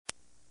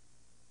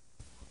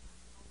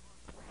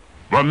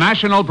The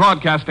National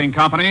Broadcasting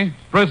Company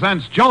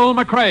presents Joel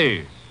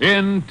McCrea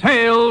in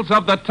Tales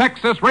of the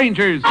Texas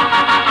Rangers.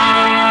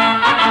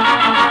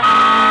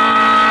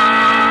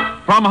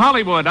 From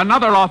Hollywood,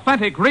 another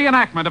authentic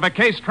reenactment of a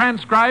case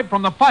transcribed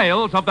from the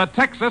files of the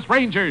Texas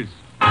Rangers.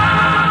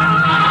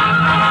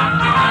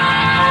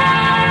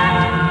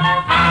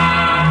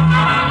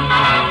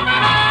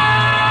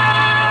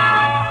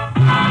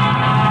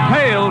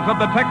 Tales of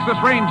the Texas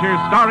Rangers,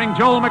 starring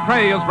Joel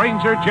McCrea as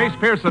Ranger Jace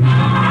Pearson.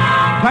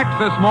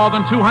 Texas, more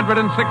than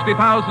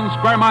 260,000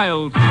 square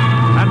miles,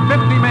 and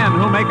 50 men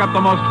who make up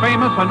the most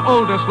famous and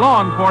oldest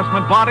law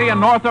enforcement body in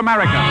North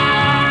America.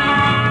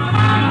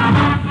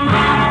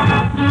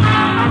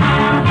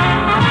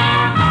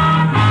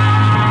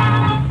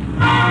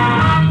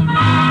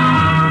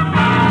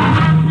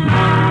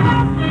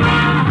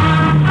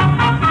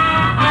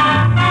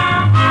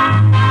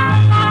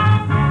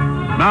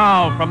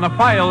 Now, from the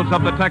files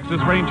of the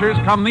Texas Rangers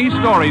come these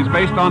stories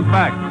based on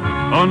fact.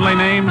 Only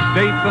names,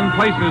 dates, and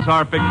places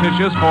are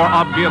fictitious for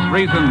obvious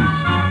reasons.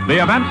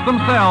 The events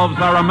themselves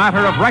are a matter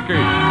of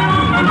record.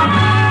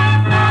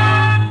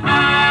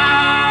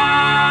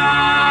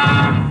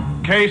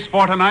 Case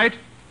for tonight,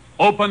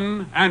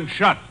 Open and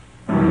Shut.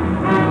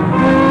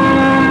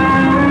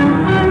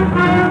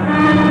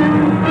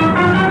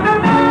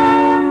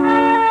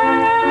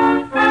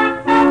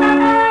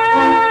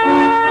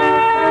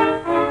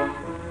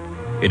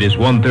 It is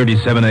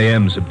 1:37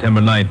 a.m., September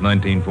 9th,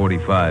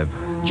 1945.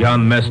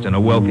 John Meston, a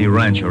wealthy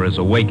rancher, is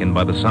awakened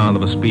by the sound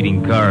of a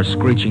speeding car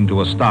screeching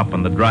to a stop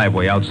on the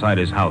driveway outside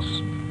his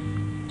house.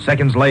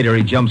 Seconds later,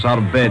 he jumps out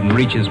of bed and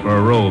reaches for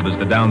a robe as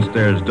the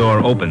downstairs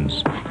door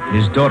opens.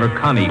 His daughter,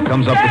 Connie,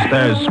 comes up the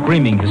stairs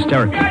screaming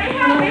hysterically.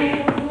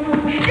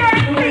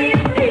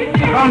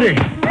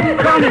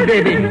 Connie,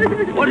 baby.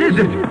 What is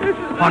it?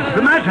 What's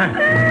the matter?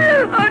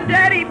 Oh,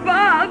 Daddy,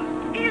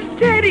 Bob. He's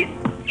dead.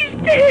 He's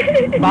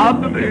dead.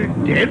 Bob,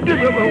 dead?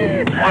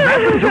 What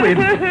happened to him?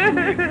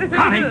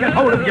 Connie, get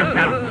hold of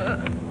yourself.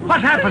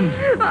 What happened?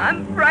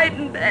 I'm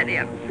frightened, Daddy.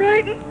 I'm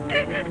frightened.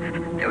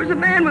 There was a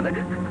man with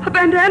a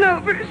bandana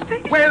over his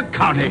face. Where,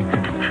 Connie?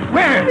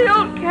 Where? The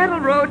old cattle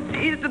road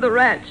east of the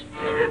ranch.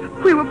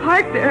 We were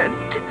parked there and...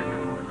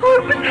 Oh,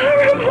 it was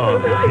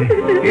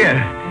horrible. Here,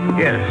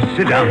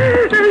 sit down.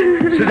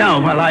 Sit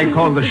down while I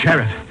call the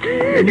sheriff.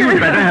 And you'd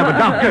better have a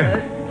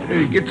doctor.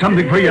 Get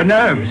something for your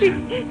nerves. He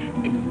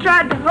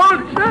tried to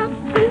hold us up.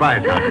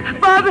 Right.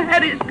 Bob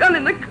had his gun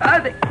in the car.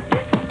 They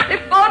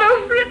fought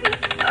over it.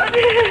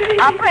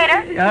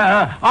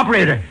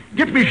 Operator,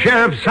 get me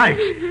Sheriff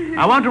Sykes.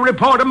 I want to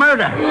report a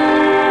murder.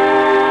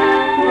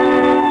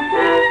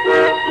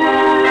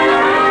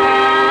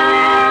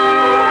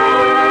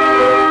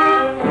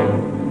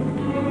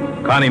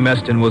 Connie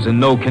Meston was in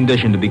no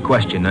condition to be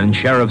questioned, and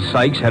Sheriff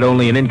Sykes had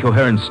only an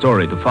incoherent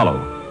story to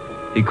follow.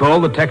 He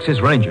called the Texas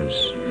Rangers.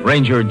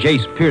 Ranger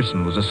Jace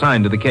Pearson was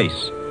assigned to the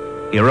case.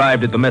 He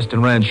arrived at the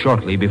Meston Ranch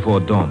shortly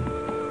before dawn.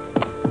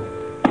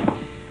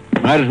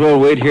 Might as well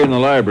wait here in the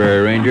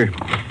library, Ranger.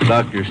 The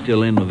doctor's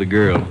still in with the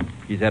girl.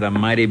 She's had a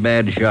mighty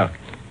bad shock.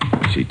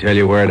 She tell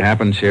you where it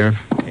happened, Sheriff?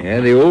 Yeah,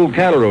 the old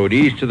cattle road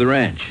east of the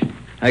ranch.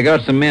 I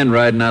got some men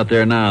riding out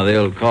there now.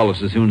 They'll call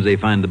us as soon as they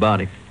find the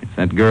body. If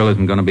that girl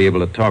isn't going to be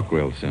able to talk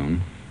real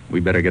soon, we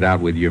better get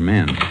out with your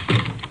men.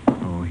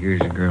 Oh, here's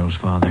the girl's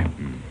father.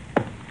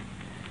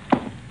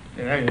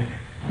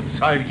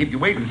 Sorry to keep you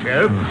waiting,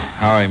 Sheriff.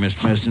 How are you,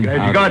 Mr. Meston?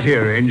 Glad you got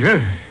here,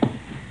 Ranger.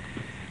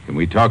 Can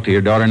we talk to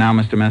your daughter now,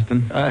 Mr.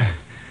 Meston?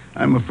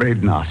 I'm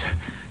afraid not.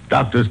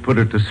 Doctors put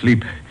her to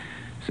sleep.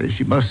 Says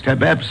she must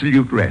have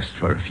absolute rest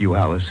for a few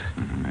hours.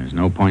 There's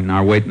no point in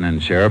our waiting then,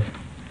 Sheriff.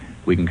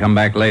 We can come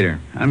back later.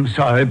 I'm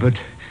sorry, but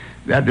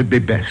that'd be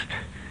best.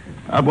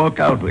 I'll walk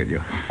out with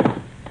you.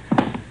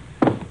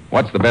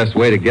 What's the best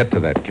way to get to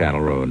that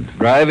cattle road?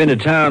 Drive into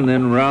town,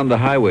 then around the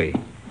highway.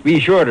 Be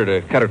shorter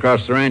to cut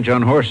across the ranch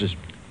on horses.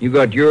 You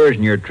got yours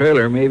in your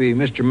trailer. Maybe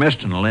Mr.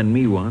 Meston will lend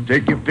me one.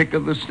 Take your pick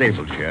of the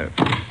stable, Sheriff.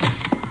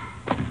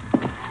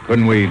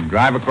 Couldn't we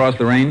drive across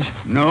the range?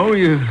 No,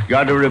 you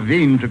got a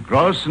ravine to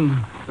cross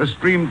and a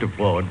stream to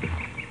ford.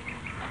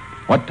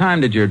 What time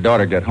did your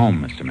daughter get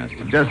home, Mr.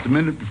 Meston? Just a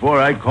minute before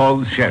I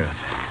called the sheriff.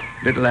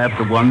 Little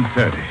after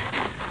 1:30.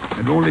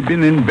 I'd only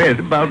been in bed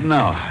about an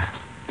hour.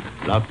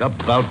 Locked up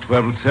about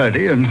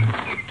 12:30 and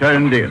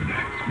turned in.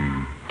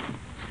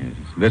 Is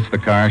this the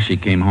car she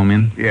came home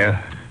in?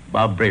 Yeah,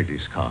 Bob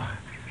Brady's car.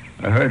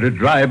 I heard her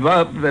drive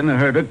up, then I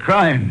heard her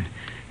crying.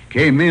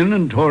 Came in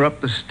and tore up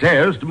the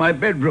stairs to my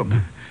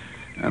bedroom.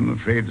 I'm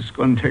afraid it's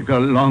going to take a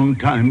long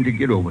time to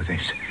get over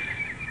this.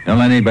 Don't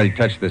let anybody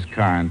touch this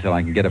car until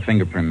I can get a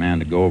fingerprint man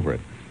to go over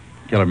it.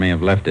 Killer may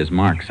have left his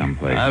mark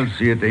someplace. I'll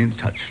see it ain't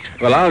touched.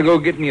 Well, I'll go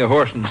get me a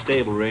horse in the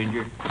stable,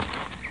 Ranger.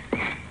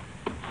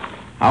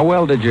 How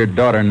well did your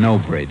daughter know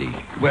Brady?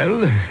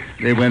 Well,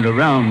 they went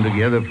around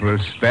together for a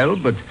spell,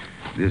 but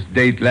this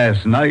date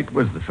last night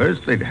was the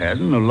first they'd had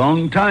in a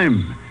long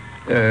time.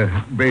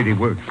 Brady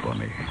worked for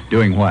me.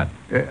 Doing what?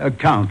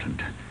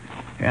 Accountant.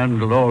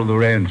 Handled all the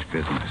ranch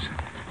business.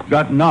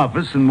 Got an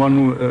office in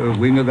one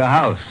wing of the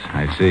house.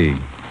 I see.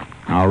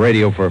 I'll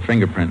radio for a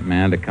fingerprint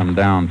man to come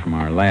down from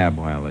our lab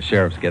while the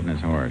sheriff's getting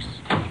his horse.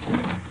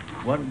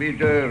 Want me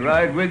to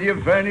ride with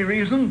you for any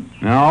reason?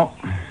 No.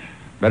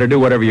 Better do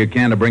whatever you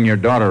can to bring your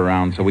daughter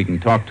around so we can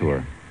talk to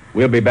her.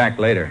 We'll be back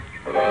later.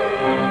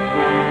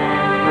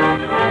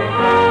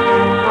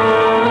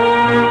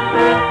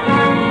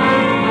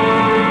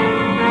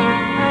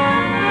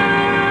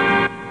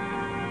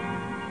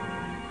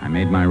 I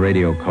made my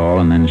radio call,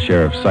 and then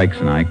Sheriff Sykes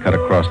and I cut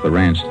across the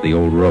ranch to the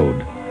old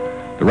road.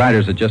 The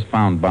riders had just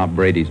found Bob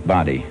Brady's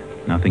body.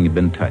 Nothing had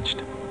been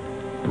touched.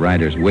 The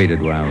riders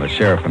waited while the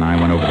sheriff and I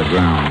went over the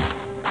ground.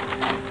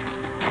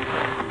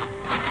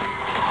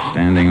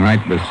 Standing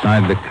right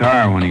beside the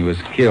car when he was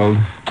killed.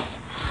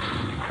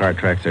 The car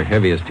tracks are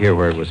heaviest here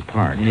where it was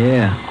parked.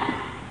 Yeah.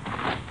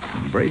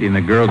 Brady and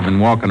the girl had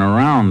been walking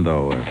around,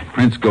 though.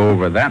 Prints go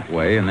over that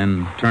way and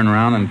then turn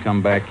around and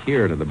come back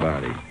here to the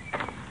body.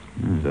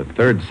 There's a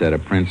third set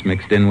of prints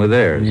mixed in with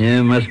theirs.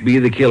 Yeah, must be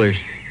the killers.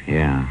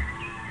 Yeah.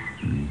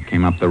 He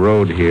came up the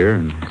road here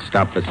and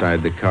stopped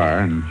beside the car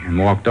and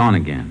walked on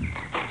again.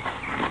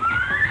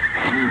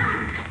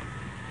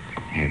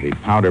 Heavy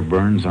powder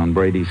burns on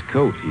Brady's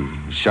coat. He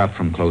was shot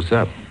from close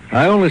up.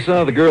 I only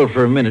saw the girl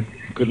for a minute.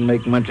 Couldn't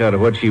make much out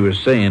of what she was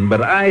saying,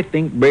 but I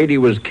think Brady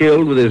was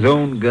killed with his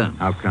own gun.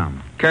 How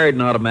come? Carried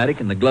an automatic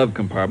in the glove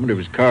compartment of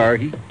his car.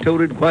 He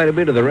toted quite a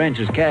bit of the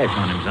ranch's cash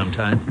on him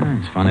sometime.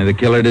 It's funny the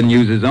killer didn't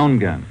use his own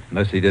gun,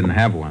 unless he didn't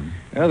have one.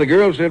 Well, the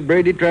girl said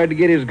Brady tried to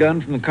get his gun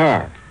from the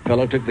car. The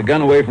fellow took the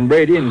gun away from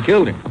Brady and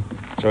killed him.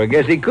 So I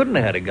guess he couldn't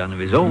have had a gun of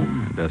his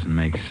own. It doesn't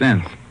make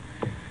sense.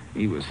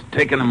 He was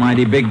taking a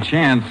mighty big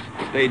chance,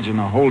 staging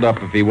a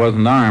holdup if he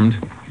wasn't armed.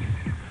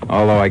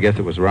 Although I guess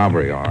it was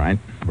robbery, all right.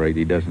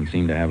 Brady doesn't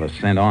seem to have a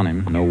cent on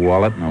him. No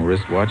wallet, no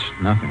wristwatch,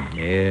 nothing.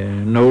 Yeah,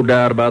 no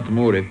doubt about the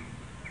motive.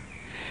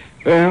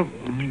 Well,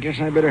 I guess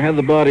I better have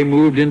the body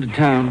moved into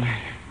town.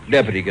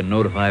 Deputy can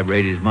notify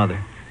Brady's mother.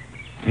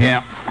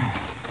 Yeah.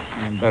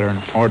 I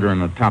better order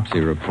an autopsy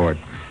report.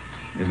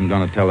 Isn't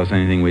going to tell us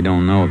anything we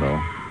don't know,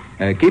 though.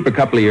 Keep a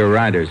couple of your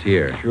riders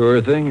here.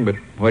 Sure thing, but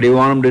what do you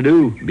want them to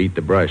do? Beat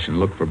the brush and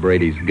look for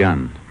Brady's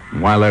gun.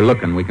 And while they're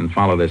looking, we can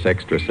follow this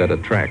extra set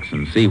of tracks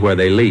and see where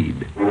they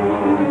lead.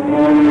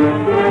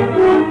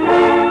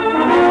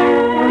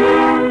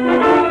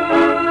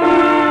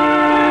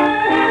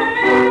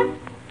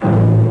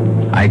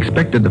 I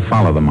expected to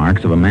follow the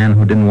marks of a man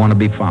who didn't want to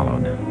be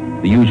followed.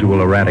 The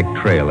usual erratic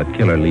trail a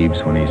killer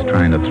leaves when he's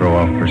trying to throw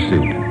off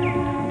pursuit.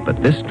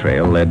 But this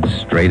trail led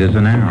straight as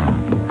an arrow.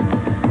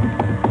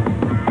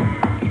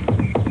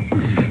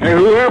 Hey,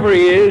 whoever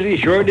he is, he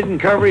sure didn't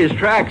cover his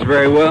tracks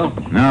very well.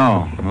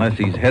 No, unless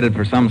he's headed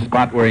for some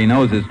spot where he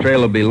knows his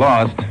trail will be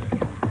lost.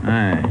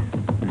 Hey,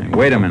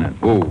 wait a minute.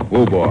 Whoa,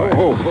 boy.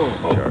 Whoa.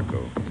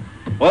 Charco.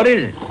 What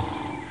is it?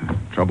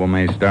 Trouble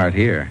may start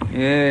here.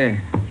 Yeah,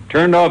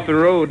 turned off the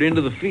road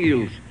into the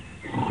fields.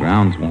 The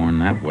ground's worn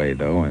that way,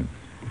 though.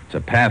 It's a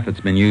path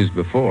that's been used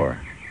before.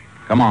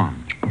 Come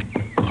on.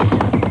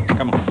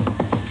 Come on.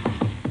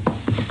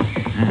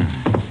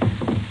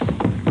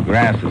 The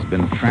grass has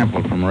been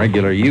trampled from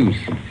regular use.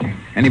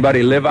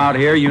 Anybody live out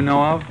here you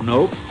know of?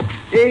 Nope.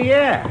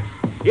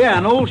 Yeah,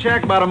 an old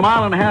shack about a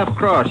mile and a half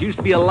across. Used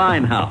to be a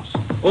line house.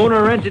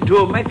 Owner rented to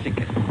a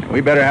Mexican.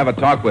 We better have a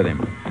talk with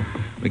him.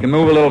 We can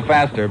move a little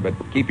faster, but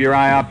keep your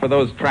eye out for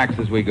those tracks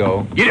as we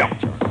go. Get up.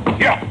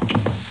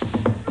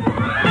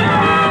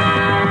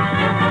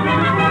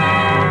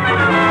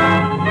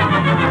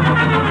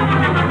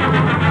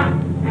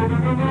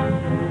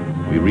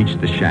 We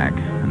reached the shack,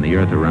 and the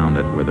earth around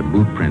it were the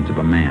boot prints of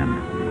a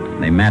man.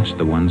 They matched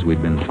the ones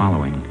we'd been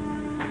following.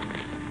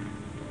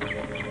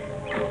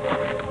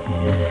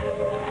 Yeah.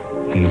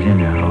 He's in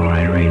there, all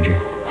right, Ranger.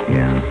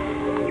 Yeah.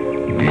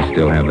 He may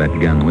still have that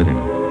gun with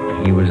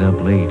him. He was up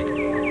late.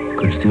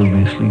 Could still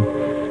be asleep.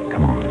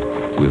 Come on.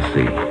 We'll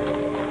see.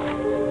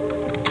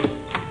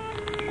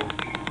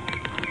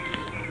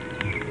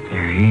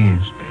 There he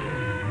is.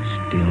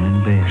 Still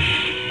in bed.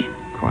 Shh.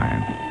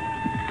 Quiet.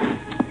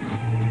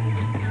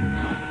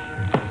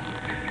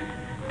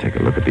 Take a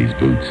look at these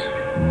boots.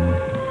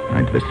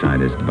 Right beside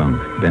his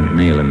bunk. Bent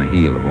nail in the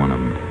heel of one of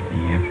them.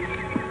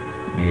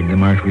 Yep. Made the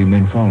mark we've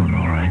been following,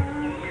 all right.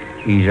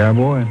 He's our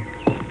boy.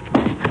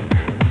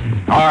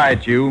 All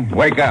right, you.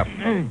 Wake up.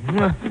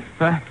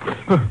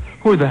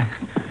 Who's that?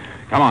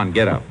 Come on,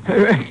 get up.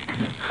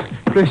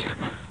 Please,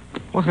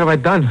 what have I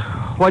done?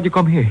 Why'd you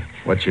come here?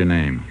 What's your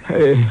name?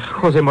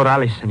 Jose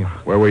Morales, senor.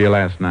 Where were you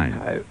last night?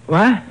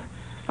 What?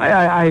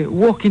 I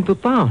walk into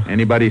town.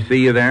 Anybody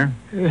see you there?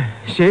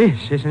 Sí,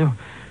 senor.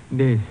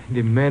 The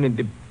man in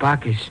the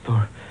package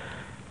store.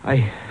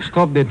 I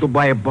stopped there to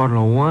buy a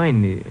bottle of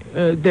wine.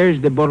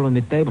 There's the bottle on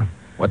the table.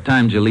 What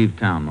time did you leave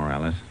town,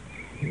 Morales?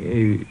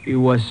 It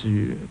was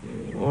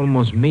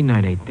almost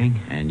midnight, I think.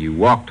 And you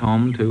walked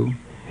home, too?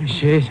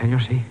 Sí, senor,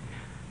 sí.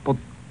 But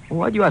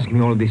why'd you ask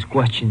me all these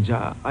questions?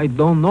 I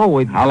don't know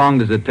it. How long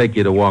does it take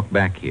you to walk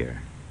back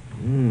here?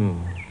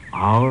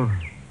 Hour,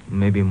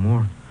 maybe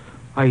more.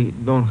 I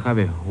don't have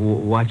a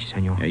watch,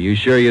 senor. Are you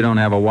sure you don't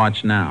have a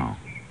watch now?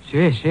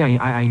 Sí,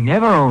 I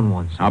never owned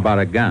one. How about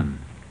a gun?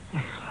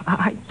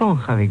 I don't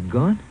have a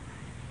gun.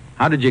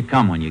 How did you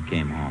come when you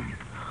came home?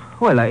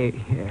 Well,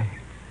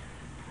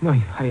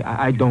 no,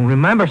 I don't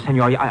remember,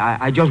 senor.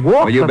 I just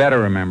walked. Well, you better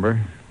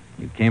remember.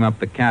 You came up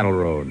the cattle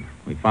road.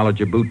 We followed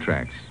your boot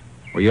tracks.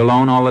 Were you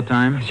alone all the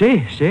time?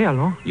 Sí,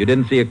 alone. You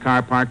didn't see a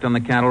car parked on the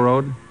cattle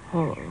road?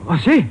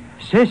 Sí,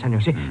 senor,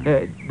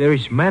 sí. There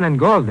is man and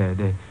girl there.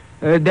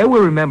 They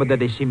will remember that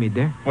they see me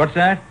there. What's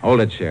that? Hold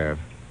it, Sheriff.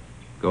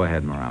 Go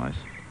ahead, Morales.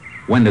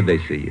 When did they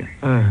see you?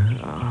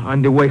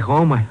 On the way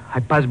home, I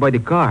passed by the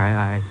car.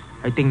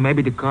 I think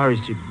maybe the car is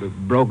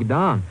broke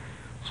down.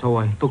 So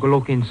I took a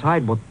look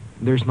inside, but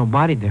there's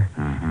nobody there.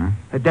 Uh-huh.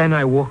 And then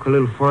I walk a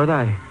little further.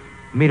 I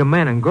meet a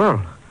man and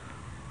girl.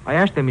 I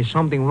asked them, is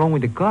something wrong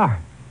with the car?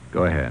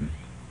 Go ahead.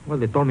 Well,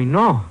 they told me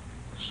no.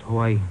 So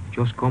I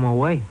just come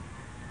away.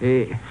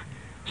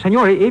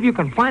 Senor, if you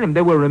can find them,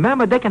 they will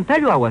remember. They can tell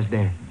you I was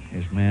there.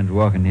 This man's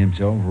walking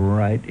himself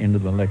right into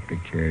the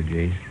electric chair,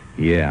 Jace.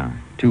 Yeah,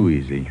 too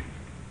easy.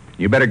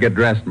 You better get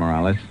dressed,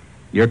 Morales.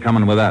 You're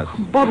coming with us.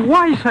 But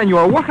why,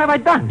 senor? What have I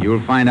done?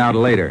 You'll find out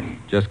later.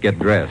 Just get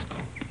dressed.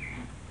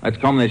 Let's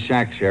comb this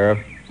shack, Sheriff.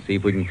 See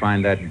if we can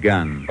find that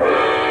gun.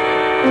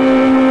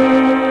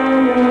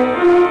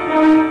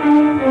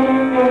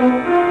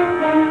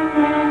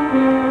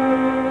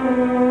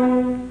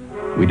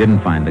 We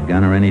didn't find the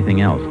gun or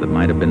anything else that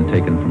might have been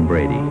taken from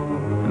Brady.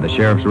 And the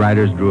sheriff's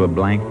riders drew a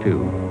blank,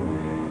 too.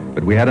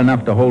 But we had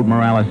enough to hold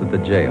Morales at the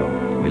jail.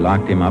 We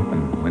locked him up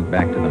and went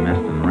back to the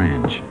Meston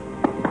Ranch.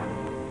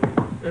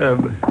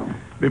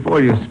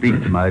 Before you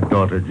speak to my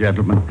daughter,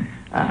 gentlemen,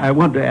 I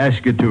want to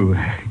ask you to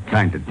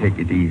kind of take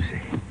it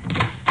easy.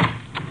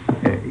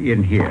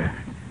 In here.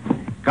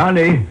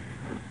 Connie,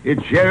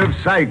 it's Sheriff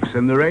Sykes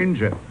and the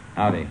Ranger.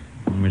 Howdy.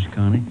 Miss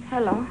Connie?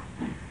 Hello.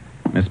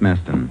 Miss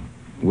Meston,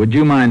 would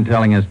you mind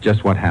telling us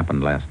just what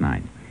happened last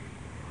night?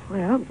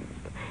 Well,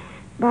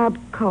 Bob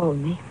called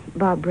me,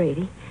 Bob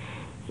Brady.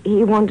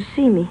 He wanted to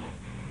see me.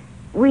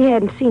 We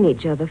hadn't seen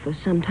each other for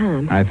some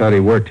time. I thought he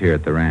worked here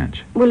at the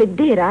ranch. Well, it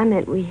did. I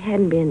meant we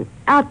hadn't been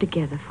out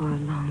together for a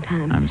long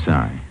time. I'm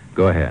sorry.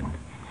 Go ahead.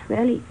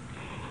 Well,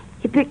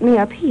 he picked me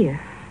up here,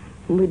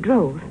 and we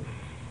drove.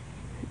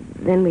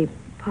 Then we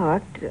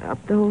parked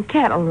up the old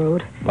cattle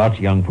road. Lots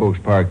of young folks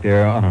parked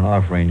there on and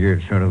off, Ranger.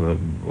 It's sort of a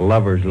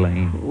lover's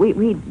lane.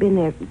 We'd been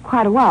there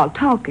quite a while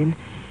talking.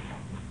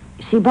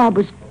 See, Bob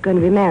was going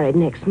to be married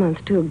next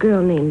month to a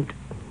girl named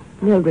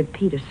Mildred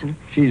Peterson.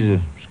 She's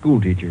a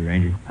school teacher,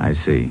 Ranger. I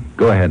see.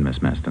 Go ahead, Miss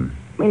Meston.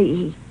 Well,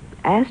 he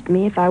asked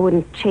me if I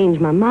wouldn't change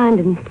my mind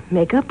and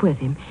make up with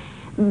him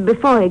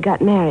before he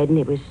got married, and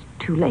it was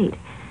too late.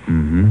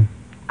 Mm-hmm.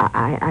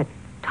 I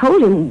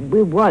told him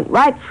we weren't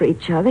right for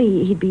each other.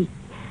 He'd be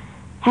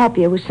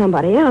happier with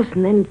somebody else,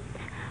 and then,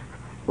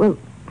 well,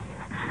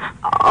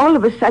 all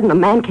of a sudden a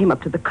man came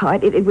up to the car.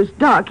 It was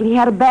dark, and he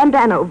had a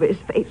bandana over his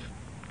face.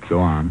 Go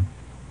on.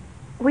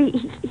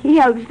 He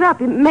held us up.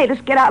 He made us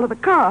get out of the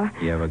car.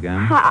 You have a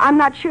gun? I'm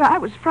not sure. I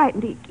was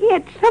frightened. He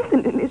had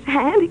something in his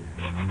hand.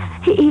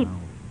 He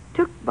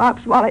took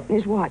Bob's wallet and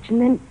his watch, and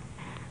then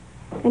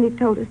he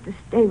told us to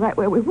stay right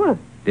where we were.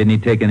 Didn't he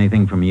take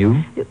anything from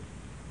you?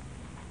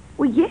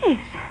 Well, yes.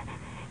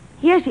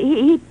 Yes,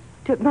 he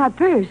took my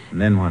purse.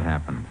 And then what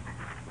happened?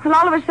 Well,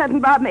 all of a sudden,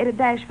 Bob made a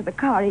dash for the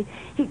car.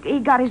 He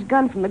got his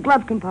gun from the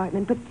glove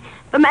compartment, but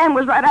the man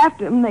was right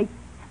after him. They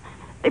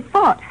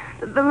fought.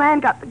 The man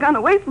got the gun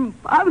away from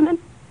Bob, and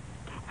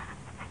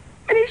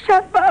he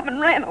shot Bob and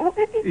ran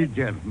away.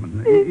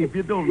 Gentlemen, if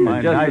you don't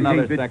mind, Just I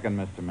another think that... second,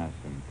 Mr.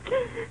 Meston.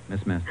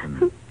 Miss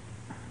Meston,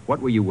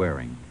 what were you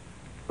wearing?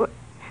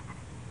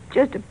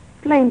 Just a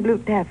plain blue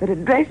taffeta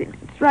dress.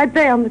 It's right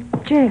there on the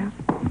chair.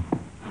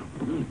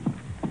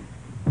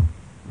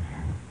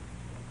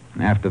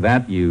 After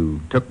that,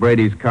 you took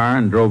Brady's car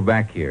and drove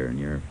back here, and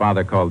your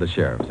father called the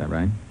sheriff, is that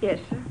right? Yes,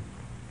 sir.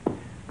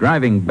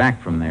 Driving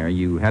back from there,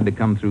 you had to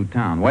come through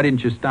town. Why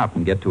didn't you stop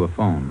and get to a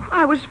phone?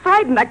 I was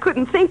frightened. I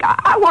couldn't think.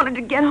 I wanted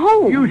to get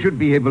home. You should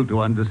be able to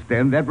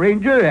understand that,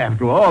 Ranger.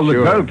 After all, the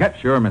girl...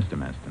 Sure, Mr.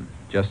 Meston.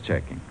 Just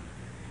checking.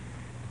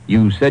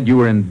 You said you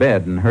were in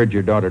bed and heard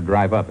your daughter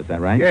drive up, is that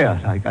right? Yeah,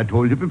 like I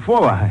told you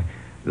before. I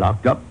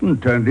locked up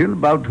and turned in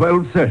about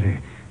 12:30.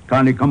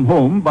 Connie come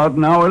home about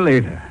an hour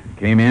later.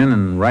 Came in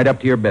and right up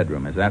to your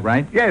bedroom, is that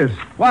right? Yes.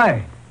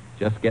 Why?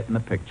 Just getting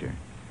the picture.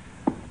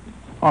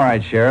 All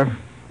right, Sheriff.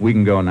 We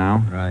can go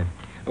now. Right.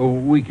 Oh,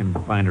 we can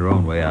find our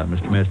own way out,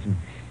 Mr. Meston.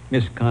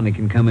 Miss Connie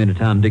can come into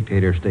town and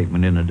dictate her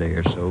statement in a day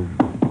or so.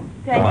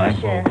 Thank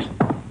you, Sheriff.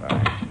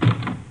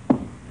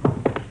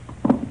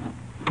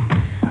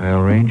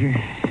 Well, Ranger,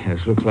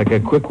 this looks like a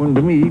quick one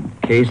to me.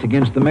 Case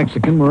against the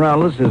Mexican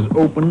Morales is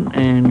open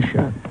and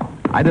shut.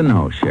 I don't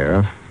know,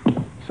 Sheriff.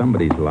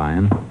 Somebody's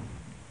lying.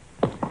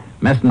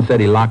 Meston said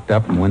he locked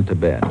up and went to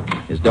bed.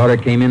 His daughter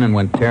came in and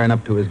went tearing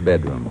up to his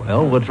bedroom.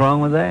 Well, what's wrong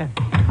with that?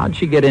 How'd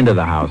she get into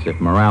the house if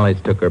Morales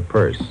took her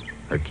purse?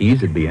 Her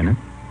keys would be in it.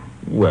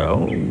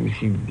 Well,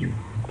 she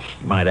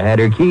might have had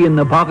her key in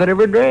the pocket of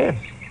her dress.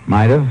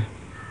 Might have,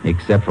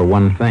 except for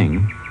one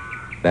thing.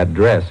 That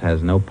dress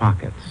has no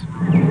pockets.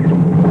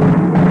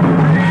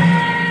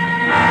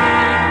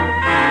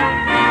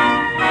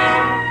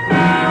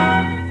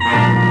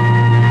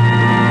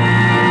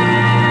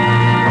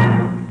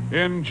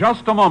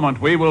 just a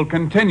moment, we will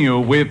continue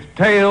with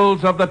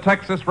Tales of the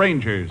Texas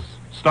Rangers,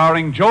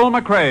 starring Joel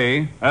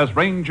McCrea as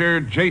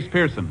Ranger Jace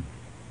Pearson.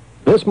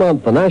 This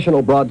month, the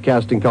National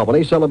Broadcasting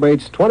Company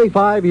celebrates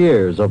 25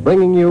 years of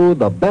bringing you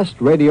the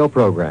best radio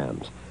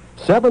programs.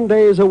 7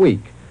 days a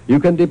week, you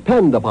can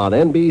depend upon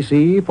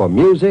NBC for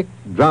music,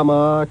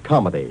 drama,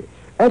 comedy,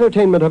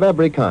 entertainment of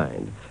every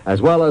kind,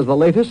 as well as the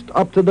latest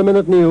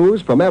up-to-the-minute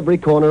news from every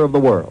corner of the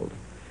world.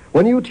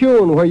 When you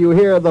tune where you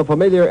hear the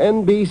familiar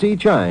NBC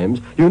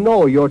chimes, you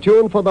know you're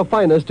tuned for the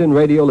finest in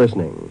radio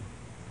listening.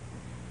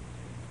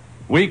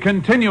 We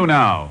continue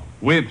now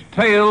with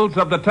Tales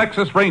of the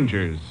Texas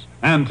Rangers,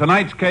 and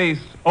tonight's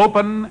case,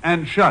 Open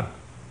and Shut,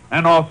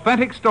 an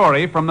authentic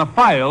story from the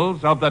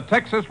files of the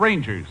Texas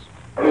Rangers.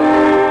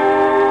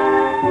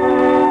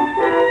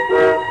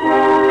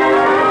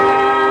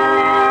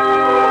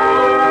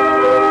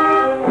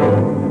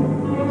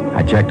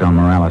 I checked on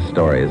Morales'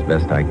 story as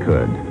best I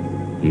could.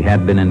 He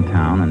had been in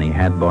town, and he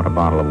had bought a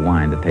bottle of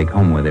wine to take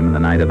home with him the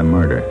night of the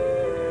murder.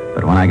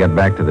 But when I got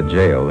back to the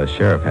jail, the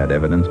sheriff had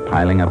evidence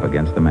piling up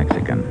against the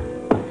Mexican.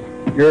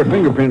 Your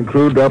fingerprint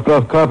crew dropped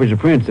off copies of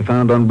prints they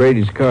found on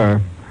Brady's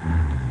car.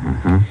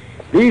 Uh-huh.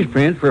 These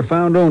prints were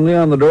found only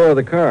on the door of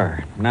the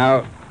car.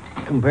 Now,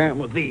 compare them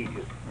with these.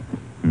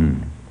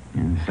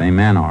 Yeah, same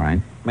man, all right.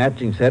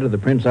 Matching set of the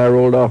prints I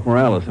rolled off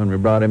Morales when we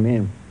brought him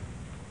in.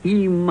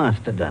 He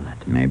must have done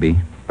it. Maybe,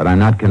 but I'm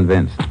not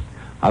convinced.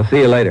 I'll see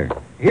you later.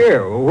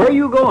 Here, where are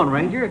you going,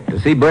 Ranger? To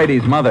see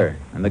Brady's mother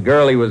and the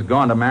girl he was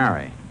going to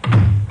marry.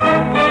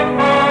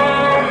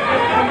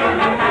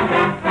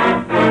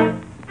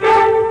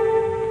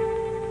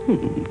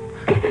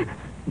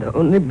 The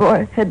only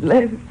boy I had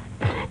left.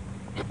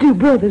 His two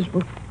brothers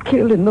were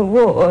killed in the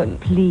war.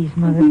 And... Please,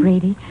 Mother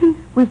Brady,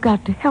 we've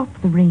got to help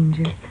the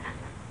Rangers.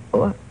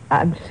 Oh,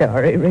 I'm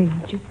sorry,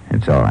 Ranger.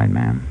 It's all right,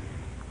 ma'am.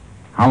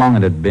 How long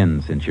had it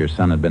been since your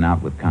son had been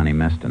out with Connie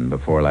Meston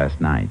before last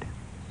night?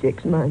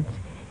 6 months.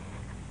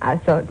 I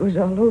thought it was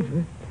all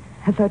over.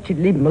 I thought she'd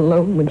leave him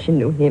alone when she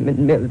knew him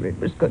and Mildred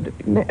was going to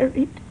be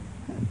married.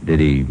 Did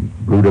he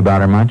brood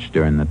about her much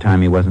during the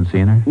time he wasn't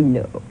seeing her?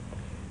 No.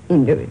 He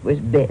knew it was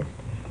best.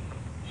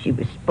 She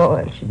was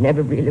spoiled. She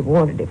never really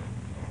wanted him.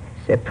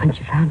 Except when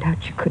she found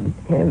out she couldn't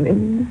have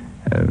him.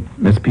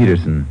 Miss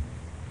Peterson,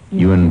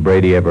 you and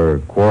Brady ever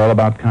quarrel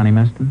about Connie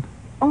Meston?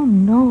 Oh,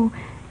 no.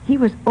 He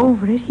was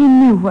over it. He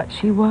knew what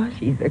she was.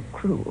 She's a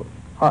cruel,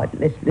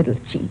 heartless little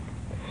cheat.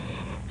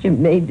 She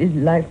made his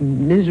life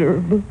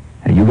miserable.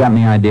 You got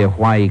any idea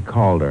why he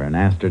called her and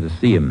asked her to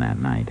see him that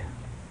night?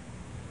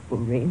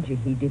 Well, Ranger,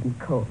 he didn't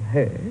call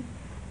her.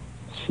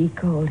 She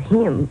called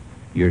him.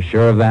 You're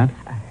sure of that?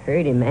 I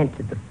heard him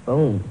answer the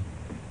phone.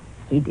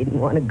 He didn't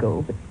want to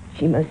go, but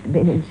she must have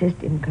been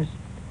insisting, because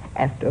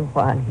after a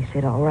while he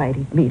said all right,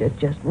 he'd meet her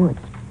just once.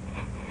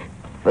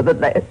 For the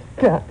last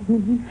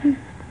time.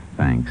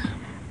 Thanks.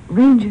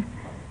 Ranger,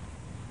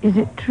 is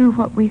it true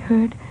what we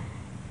heard?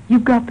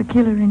 You've got the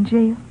killer in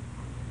jail?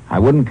 I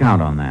wouldn't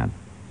count on that.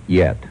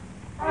 Yet.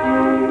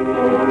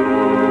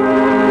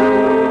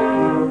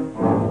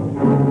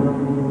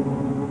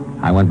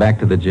 I went back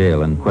to the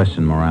jail and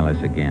questioned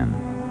Morales again.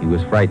 He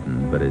was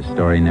frightened, but his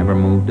story never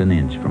moved an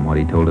inch from what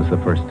he told us the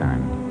first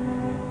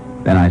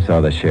time. Then I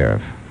saw the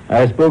sheriff.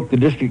 I spoke to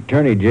District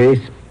Attorney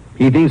Jace.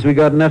 He thinks we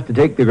got enough to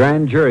take the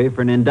grand jury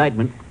for an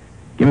indictment.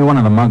 Give me one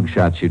of the mug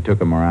shots you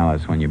took of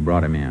Morales when you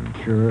brought him in.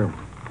 Sure.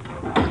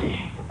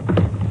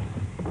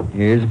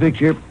 Here's the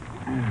picture.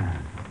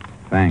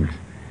 Thanks.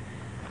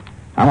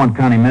 I want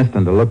Connie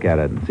Meston to look at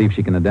it and see if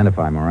she can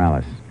identify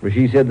Morales. Well,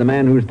 she said the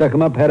man who stuck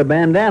him up had a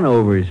bandana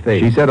over his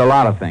face. She said a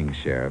lot of things,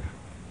 Sheriff.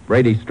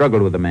 Brady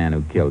struggled with the man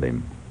who killed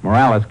him.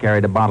 Morales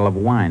carried a bottle of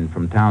wine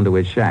from town to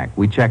his shack.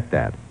 We checked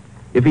that.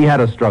 If he had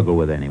a struggle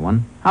with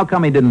anyone, how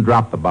come he didn't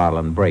drop the bottle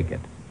and break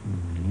it?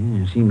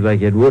 Yeah, seems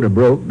like it would have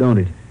broke, don't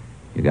it?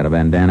 You got a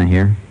bandana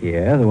here?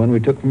 Yeah, the one we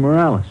took from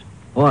Morales.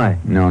 Why?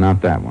 No,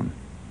 not that one.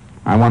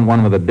 I want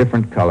one with a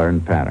different color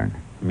and pattern.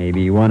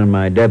 Maybe one in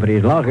my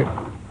deputy's locker.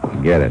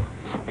 Get it.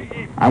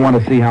 I want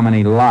to see how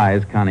many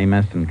lies Connie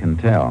Meston can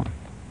tell.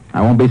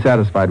 I won't be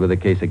satisfied with the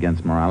case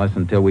against Morales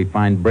until we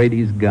find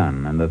Brady's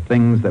gun and the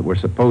things that were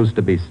supposed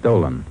to be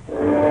stolen.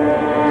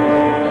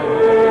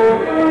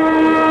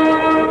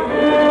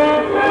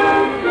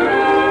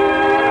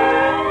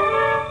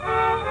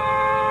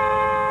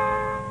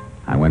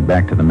 I went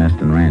back to the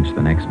Meston Ranch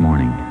the next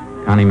morning.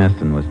 Connie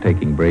Meston was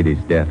taking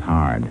Brady's death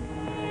hard.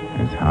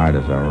 As hard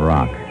as a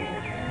rock.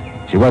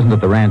 She wasn't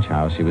at the ranch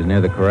house. She was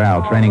near the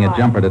corral, training a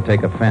jumper to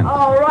take a fence.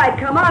 All right,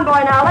 come on, boy,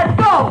 now. Let's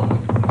go.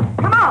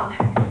 Come on.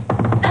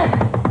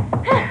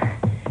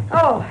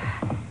 Oh,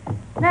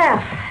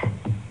 now,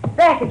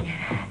 back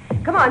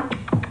again. Come on.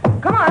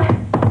 Come on.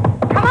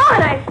 Come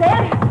on, I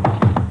said.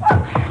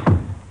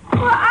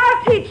 Well,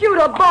 I'll teach you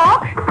to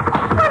balk.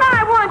 When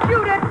I want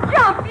you to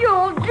jump,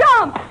 you'll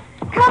jump.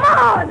 Come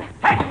on.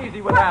 Take it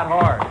easy with that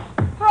horse.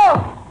 Oh.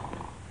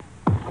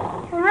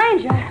 Well,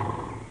 Ranger,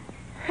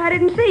 I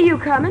didn't see you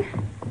coming.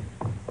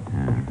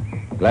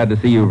 Glad to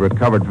see you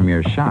recovered from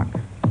your shock.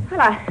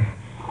 Well, I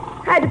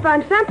had to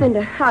find something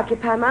to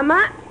occupy my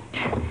mind.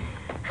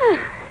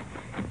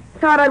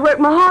 thought I'd work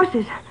my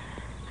horses.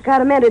 I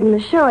got 'em entered in the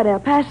show at El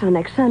Paso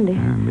next Sunday.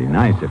 It'd be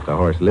nice if the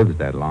horse lives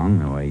that long,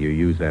 the way you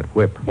use that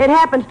whip. It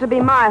happens to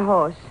be my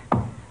horse.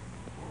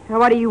 Now,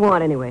 what do you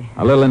want, anyway?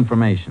 A little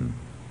information.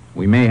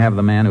 We may have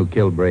the man who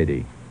killed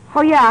Brady.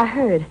 Oh, yeah, I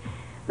heard.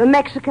 The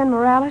Mexican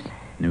Morales?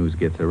 News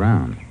gets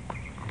around.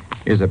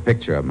 Here's a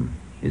picture of him.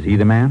 Is he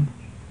the man?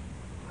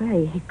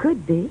 Well, he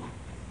could be.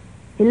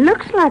 He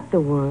looks like the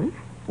one.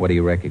 What do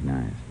you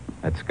recognize?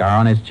 That scar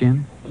on his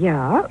chin?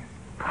 Yeah.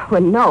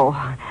 Well, no.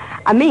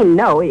 I mean,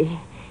 no.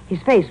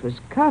 His face was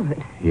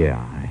covered.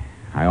 Yeah,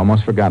 I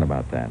almost forgot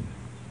about that.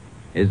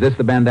 Is this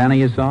the bandana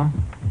you saw?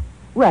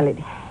 Well,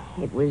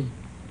 it was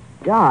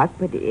dark,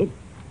 but it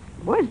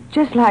was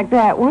just like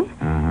that one.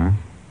 Uh-huh.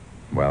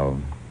 Well,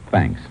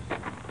 thanks.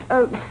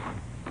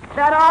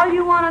 That all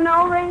you want to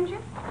know, Ranger?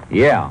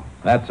 Yeah,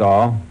 that's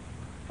all.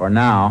 For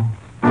now.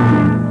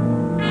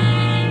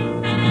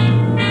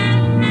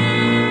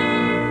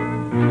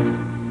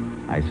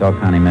 I saw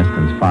Connie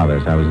Meston's father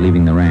as I was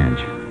leaving the ranch.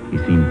 He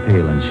seemed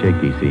pale and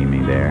shaky seeing me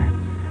there.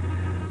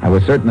 I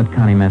was certain that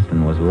Connie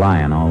Meston was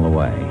lying all the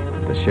way.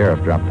 The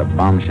sheriff dropped a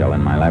bombshell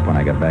in my lap when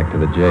I got back to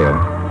the jail.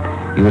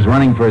 He was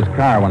running for his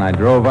car when I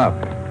drove up.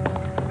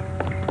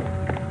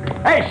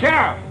 Hey,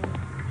 Sheriff!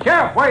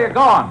 Sheriff, where you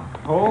going?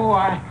 Oh,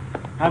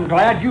 I'm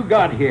glad you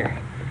got here.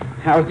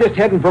 I was just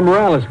heading for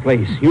Morales'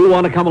 place. You'll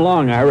want to come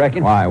along, I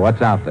reckon. Why?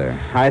 What's out there?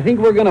 I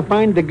think we're going to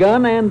find the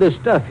gun and the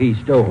stuff he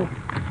stole.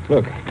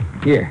 Look,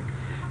 here.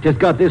 Just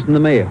got this in the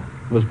mail.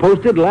 It was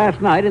posted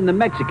last night in the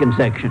Mexican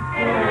section.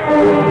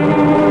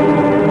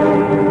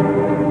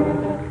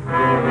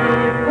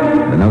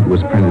 The note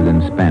was printed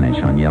in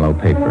Spanish on yellow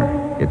paper.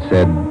 It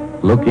said,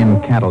 "Look in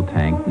cattle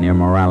tank near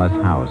Morales'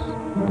 house."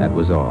 That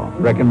was all.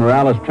 Reckon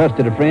Morales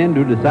trusted a friend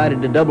who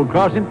decided to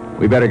double-cross him?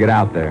 We better get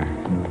out there.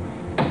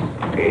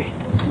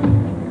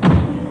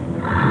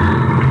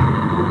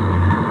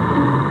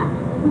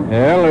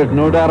 Well, there's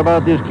no doubt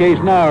about this case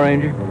now,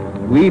 Ranger.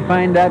 We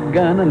find that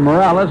gun, and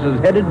Morales is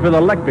headed for the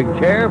electric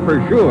chair for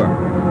sure.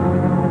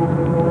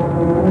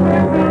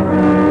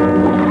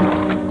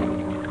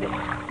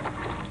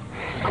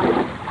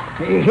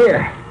 Hey,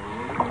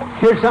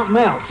 here's something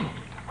else.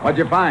 What'd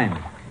you find?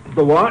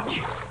 The watch.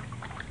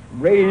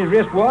 Brady's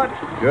wristwatch.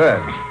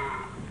 Good.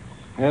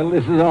 Well,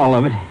 this is all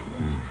of it.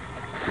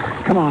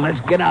 Come on,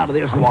 let's get out of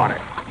this water.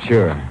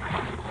 Sure.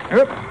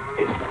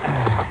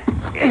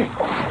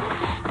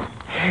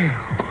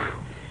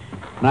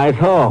 Nice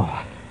haul.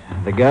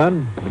 The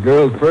gun, the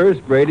girl's purse,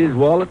 Brady's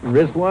wallet, and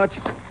wristwatch,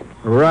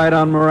 right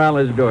on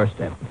Morales'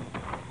 doorstep.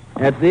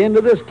 At the end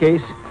of this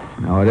case...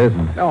 No, it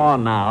isn't. Oh,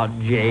 now,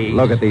 Jay.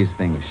 Look at these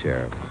things,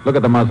 Sheriff. Look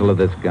at the muzzle of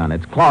this gun.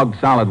 It's clogged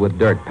solid with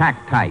dirt,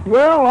 packed tight.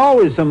 Well,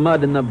 always some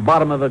mud in the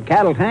bottom of a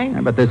cattle tank.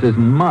 Yeah, but this isn't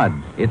mud.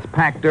 It's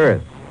packed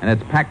earth, and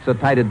it's packed so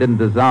tight it didn't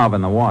dissolve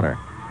in the water.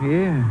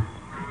 Yeah.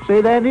 Say,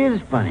 that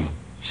is funny.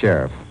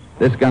 Sheriff,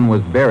 this gun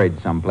was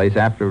buried someplace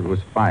after it was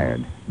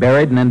fired.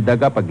 Buried and then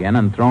dug up again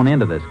and thrown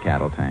into this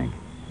cattle tank.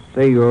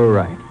 Say, you're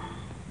right.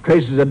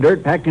 Traces of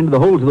dirt packed into the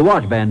holes of the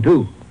watch band,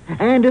 too.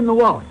 And in the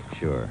wallet.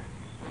 Sure.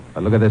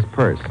 But look at this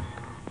purse.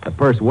 The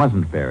purse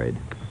wasn't buried,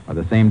 or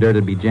the same dirt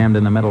would be jammed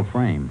in the metal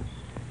frame.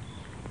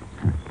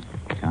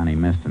 Connie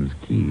Meston's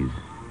keys.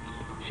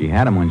 She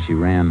had them when she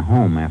ran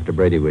home after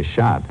Brady was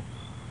shot.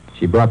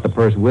 She brought the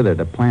purse with her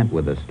to plant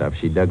with the stuff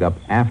she dug up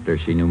after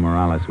she knew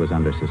Morales was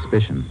under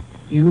suspicion.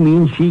 You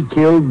mean she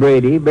killed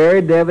Brady,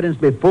 buried the evidence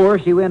before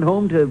she went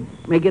home to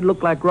make it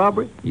look like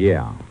robbery?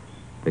 Yeah,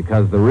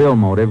 because the real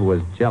motive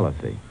was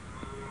jealousy.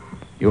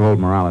 You hold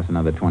Morales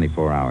another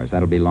 24 hours.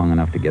 That'll be long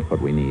enough to get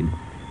what we need.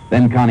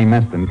 Then Connie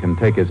Meston can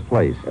take his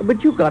place.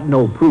 But you got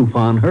no proof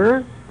on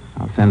her.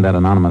 I'll send that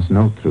anonymous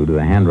note through to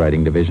the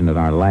handwriting division at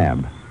our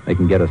lab. They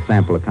can get a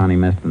sample of Connie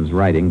Meston's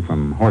writing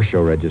from horse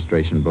show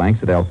registration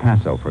blanks at El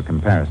Paso for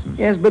comparison.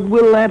 Yes, but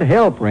will that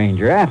help,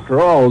 Ranger? After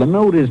all, the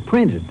note is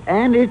printed,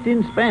 and it's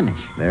in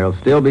Spanish. There'll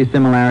still be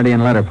similarity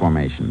in letter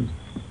formations.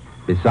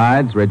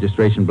 Besides,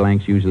 registration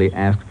blanks usually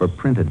ask for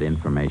printed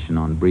information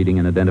on breeding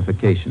and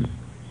identification.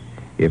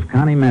 If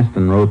Connie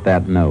Meston wrote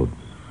that note,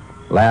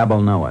 lab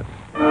will know it.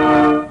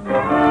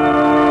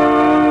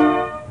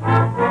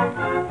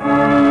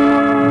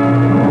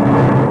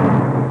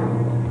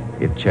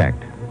 It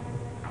checked.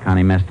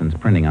 Connie Meston's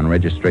printing on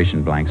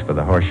registration blanks for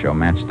the horse show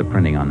matched the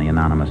printing on the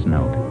anonymous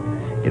note.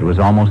 It was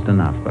almost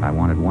enough, but I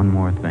wanted one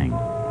more thing.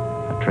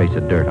 A trace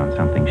of dirt on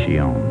something she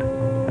owned.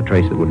 A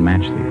trace that would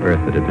match the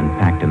earth that had been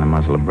packed in the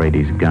muzzle of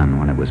Brady's gun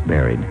when it was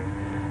buried.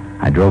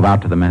 I drove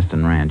out to the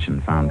Meston ranch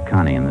and found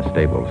Connie in the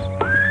stables.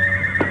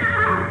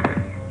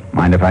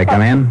 Mind if I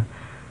come in?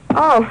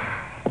 Oh,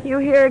 you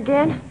here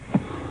again?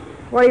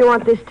 What do you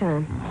want this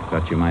time?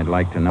 Thought you might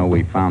like to know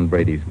we found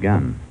Brady's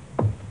gun.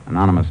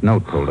 Anonymous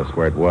note told us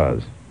where it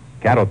was.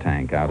 Cattle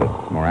tank out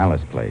at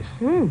Morales' place.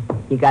 You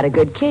got a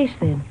good case,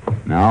 then.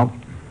 No,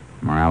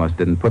 Morales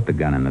didn't put the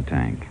gun in the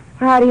tank.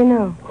 How do you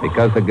know?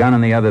 Because the gun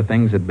and the other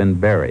things had been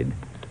buried.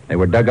 They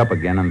were dug up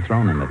again and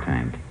thrown in the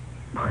tank.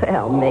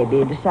 Well, maybe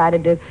he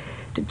decided to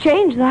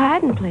change the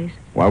hiding place.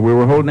 While we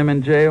were holding him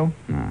in jail?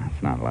 No,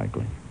 it's not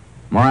likely.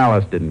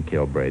 Morales didn't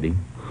kill Brady.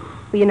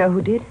 Well, you know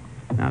who did?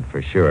 Not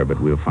for sure, but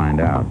we'll find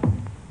out.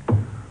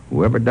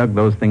 Whoever dug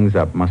those things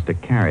up must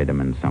have carried them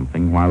in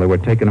something while they were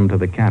taking them to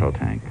the cattle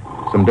tank.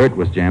 Some dirt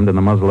was jammed in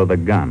the muzzle of the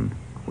gun.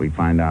 We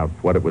find out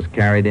what it was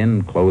carried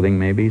in, clothing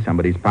maybe,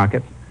 somebody's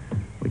pocket.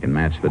 We can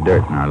match the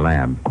dirt in our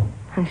lab.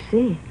 I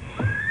see.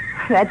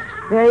 That's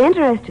very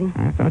interesting.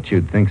 I thought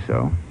you'd think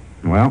so.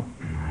 Well,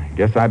 I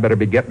guess I better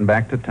be getting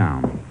back to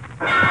town.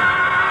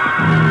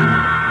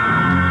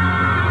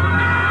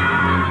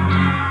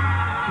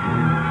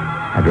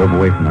 I drove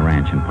away from the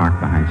ranch and parked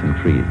behind some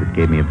trees that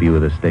gave me a view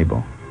of the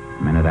stable.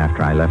 A minute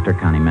after I left her,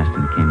 Connie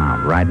Meston came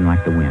out, riding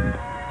like the wind.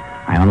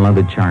 I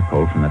unloaded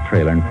charcoal from the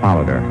trailer and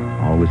followed her,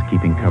 always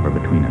keeping cover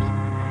between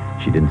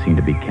us. She didn't seem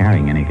to be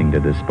carrying anything to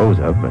dispose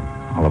of, but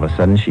all of a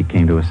sudden she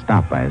came to a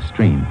stop by a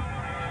stream.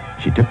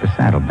 She took the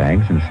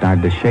saddlebags and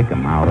started to shake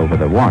them out over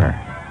the water.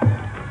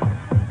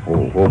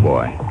 Oh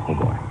boy.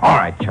 All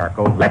right,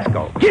 Charcoal, let's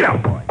go. Get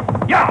up, boy.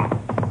 Yeah.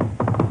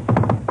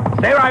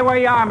 Stay right where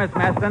you are, Miss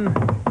Meston.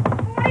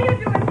 What are you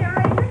doing here,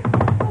 Ranger?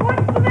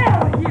 What's the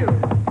matter with you?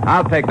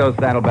 I'll take those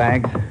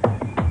saddlebags.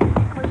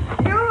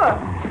 Sure.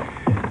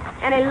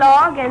 Any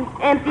law against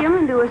empty them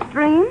into a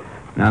stream?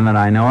 None that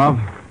I know of.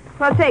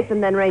 Well, take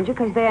them then, Ranger,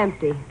 because they're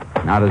empty.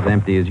 Not as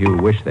empty as you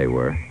wish they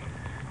were.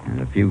 And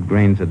a few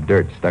grains of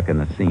dirt stuck in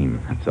the seam.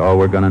 That's all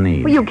we're going to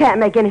need. Well, you can't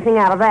make anything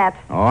out of that.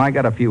 Oh, I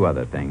got a few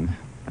other things.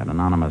 That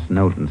anonymous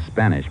note in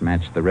Spanish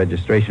matched the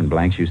registration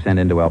blanks you sent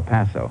into El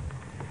Paso.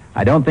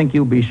 I don't think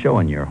you'll be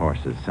showing your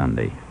horses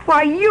Sunday.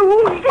 Why,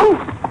 you...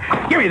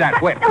 Give me that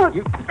whip.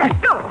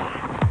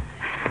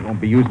 You won't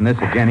be using this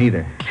again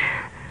either.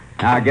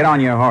 Now, get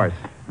on your horse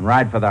and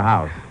ride for the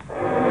house.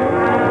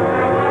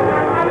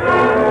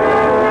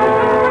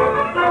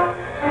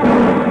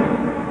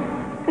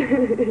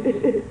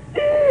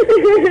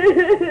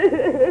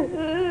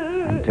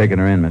 I'm taking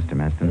her in, Mr.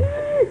 Meston.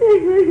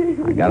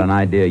 I got an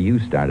idea you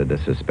started to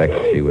suspect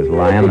she was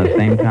lying the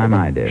same time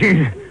I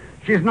did.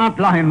 She's not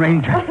lying,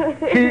 Ranger.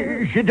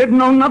 She didn't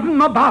know nothing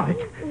about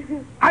it.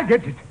 I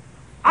did it.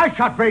 I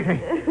shot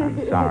Brady.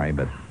 I'm sorry,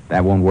 but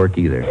that won't work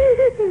either.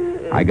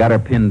 I got her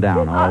pinned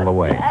down all the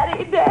way.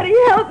 Daddy,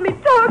 help me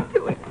talk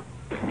to him.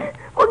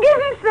 Well,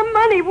 give him some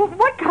money. Well,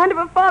 what kind of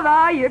a father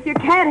are you if you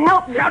can't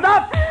help me? Shut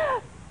up!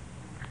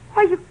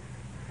 Why,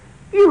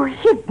 you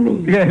hit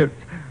me. Yes.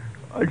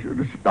 I should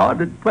have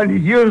started 20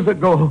 years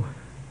ago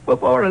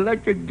before I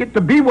let you get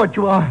to be what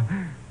you are.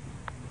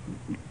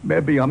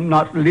 Maybe I'm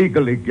not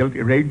legally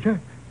guilty, Ranger,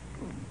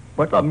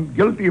 but I'm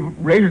guilty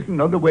of raising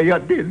her the way I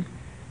did.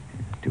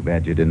 Too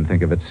bad you didn't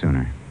think of it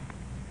sooner.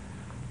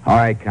 All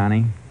right,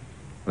 Connie.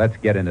 Let's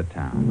get into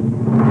town.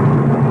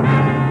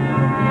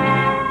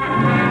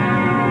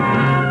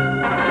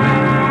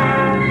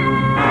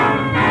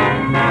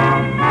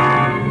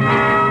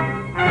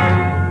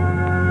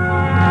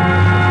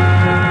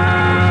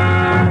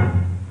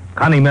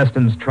 Connie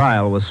Meston's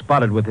trial was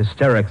spotted with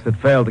hysterics that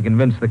failed to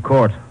convince the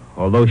court,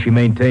 although she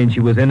maintained she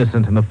was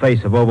innocent in the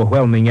face of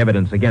overwhelming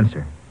evidence against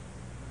her.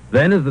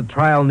 Then, as the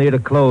trial neared a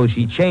close,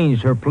 she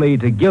changed her plea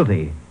to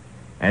guilty,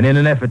 and in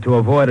an effort to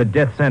avoid a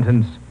death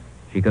sentence,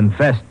 she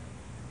confessed.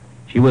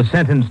 She was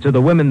sentenced to the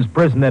women's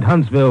prison at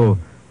Huntsville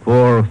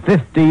for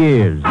 50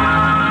 years.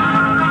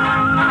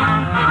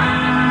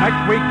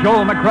 Next week,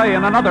 Joel McCrea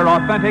in another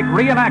authentic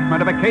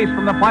reenactment of a case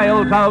from the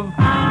files of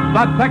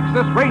the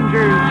Texas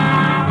Rangers.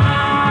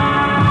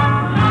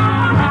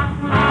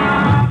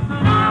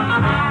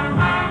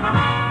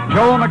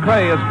 Joel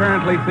McCrea is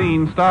currently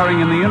seen starring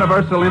in the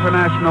Universal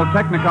International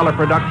Technicolor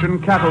production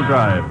Cattle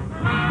Drive.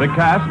 The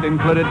cast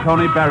included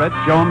Tony Barrett,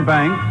 Joan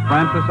Banks,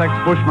 Francis X.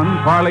 Bushman,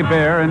 Farley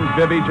Bear, and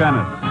Vivi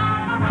Janis.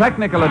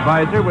 Technical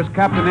advisor was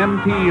Captain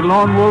M.T.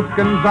 Lone Wolf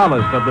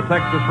Gonzalez of the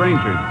Texas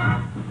Rangers.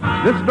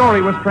 This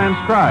story was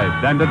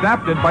transcribed and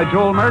adapted by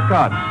Joel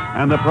Murcott,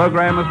 and the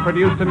program was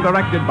produced and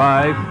directed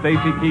by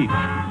Stacy Keach.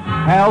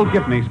 Hal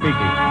Gibney speaking.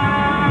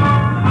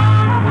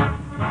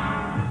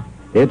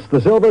 It's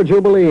the Silver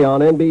Jubilee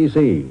on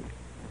NBC.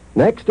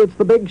 Next, it's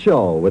The Big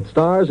Show, with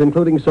stars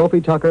including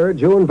Sophie Tucker,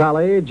 June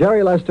Valley,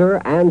 Jerry Lester,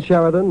 Ann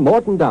Sheridan,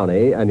 Morton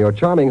Downey, and your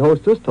charming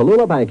hostess,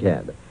 Tallulah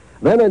Bankhead.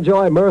 Then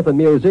enjoy mirth and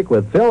music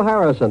with Phil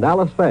Harris and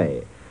Alice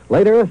Faye.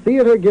 Later,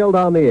 Theater Guild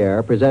on the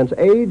Air presents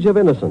Age of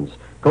Innocence,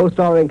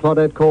 co-starring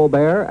Claudette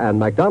Colbert and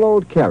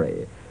MacDonald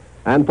Carey.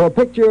 And for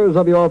pictures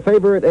of your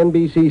favorite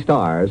NBC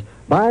stars,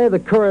 buy the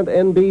current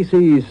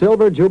NBC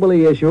Silver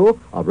Jubilee issue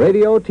of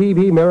Radio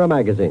TV Mirror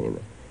magazine.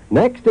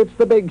 Next, it's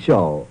The Big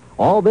Show.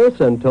 All this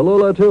and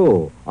Tallulah,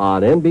 too,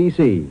 on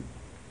NBC.